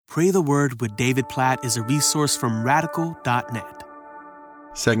Pray the Word with David Platt is a resource from radical.net.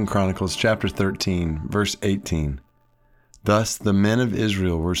 2 Chronicles chapter 13, verse 18. Thus the men of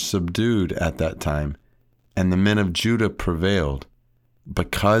Israel were subdued at that time, and the men of Judah prevailed,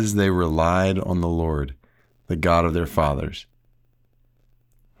 because they relied on the Lord, the God of their fathers.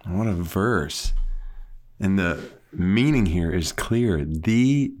 What a verse. And the meaning here is clear.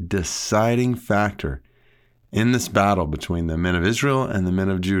 The deciding factor in this battle between the men of Israel and the men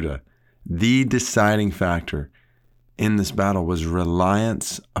of Judah, the deciding factor in this battle was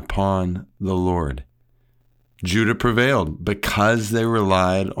reliance upon the Lord. Judah prevailed because they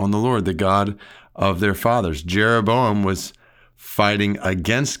relied on the Lord, the God of their fathers. Jeroboam was fighting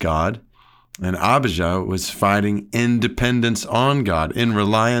against God, and Abijah was fighting in dependence on God, in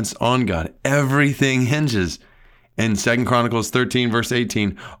reliance on God. Everything hinges in 2 Chronicles 13, verse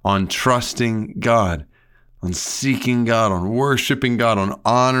 18, on trusting God, on seeking God, on worshiping God, on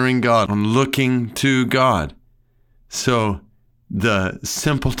honoring God, on looking to God. So the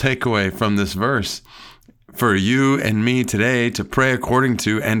simple takeaway from this verse for you and me today to pray according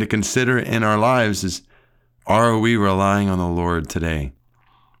to and to consider in our lives is, are we relying on the Lord today?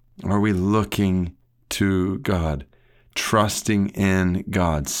 Are we looking to God, trusting in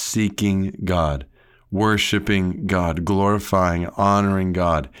God, seeking God, worshiping God, glorifying, honoring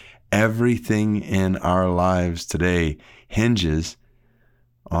God? Everything in our lives today hinges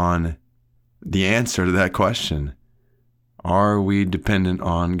on the answer to that question. Are we dependent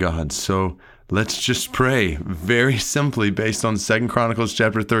on God? So let's just pray very simply based on 2 Chronicles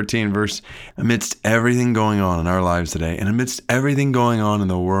chapter 13, verse, amidst everything going on in our lives today and amidst everything going on in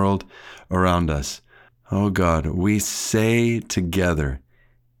the world around us. Oh God, we say together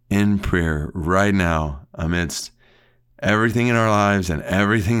in prayer right now, amidst everything in our lives and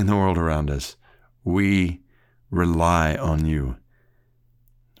everything in the world around us, we rely on you.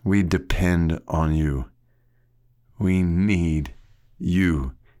 We depend on you. We need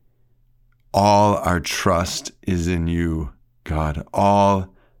you. All our trust is in you, God.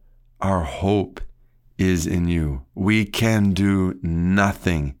 All our hope is in you. We can do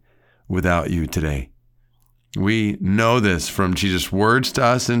nothing without you today. We know this from Jesus' words to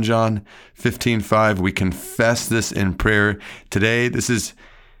us in John 15:5. We confess this in prayer today. This is,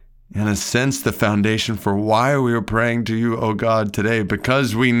 in a sense, the foundation for why we are praying to you, oh God, today,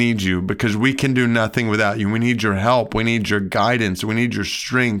 because we need you, because we can do nothing without you. We need your help. We need your guidance. We need your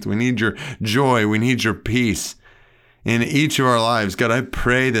strength. We need your joy. We need your peace in each of our lives. God, I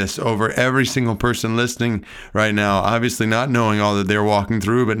pray this over every single person listening right now, obviously not knowing all that they're walking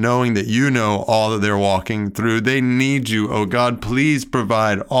through, but knowing that you know all that they're walking through. They need you, oh God. Please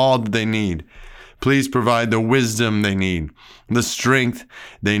provide all that they need. Please provide the wisdom they need, the strength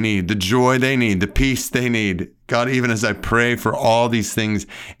they need, the joy they need, the peace they need. God, even as I pray for all these things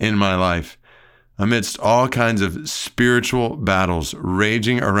in my life, amidst all kinds of spiritual battles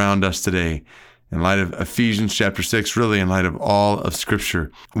raging around us today, in light of Ephesians chapter 6, really in light of all of Scripture,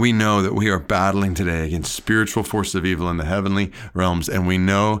 we know that we are battling today against spiritual forces of evil in the heavenly realms, and we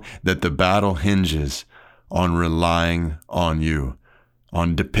know that the battle hinges on relying on you,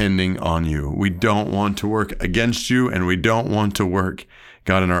 on depending on you. We don't want to work against you, and we don't want to work,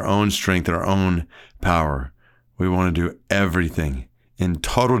 God, in our own strength and our own power. We want to do everything in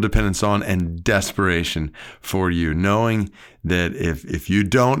total dependence on and desperation for you, knowing that if you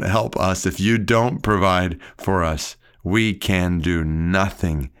don't help us, if you don't provide for us, we can do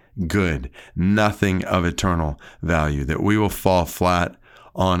nothing good, nothing of eternal value, that we will fall flat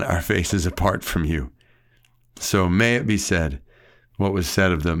on our faces apart from you. So may it be said, what was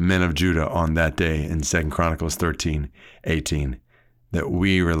said of the men of Judah on that day in 2 Chronicles 13:18, that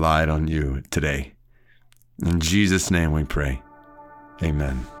we relied on you today. In Jesus' name we pray.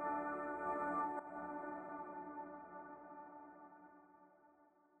 Amen.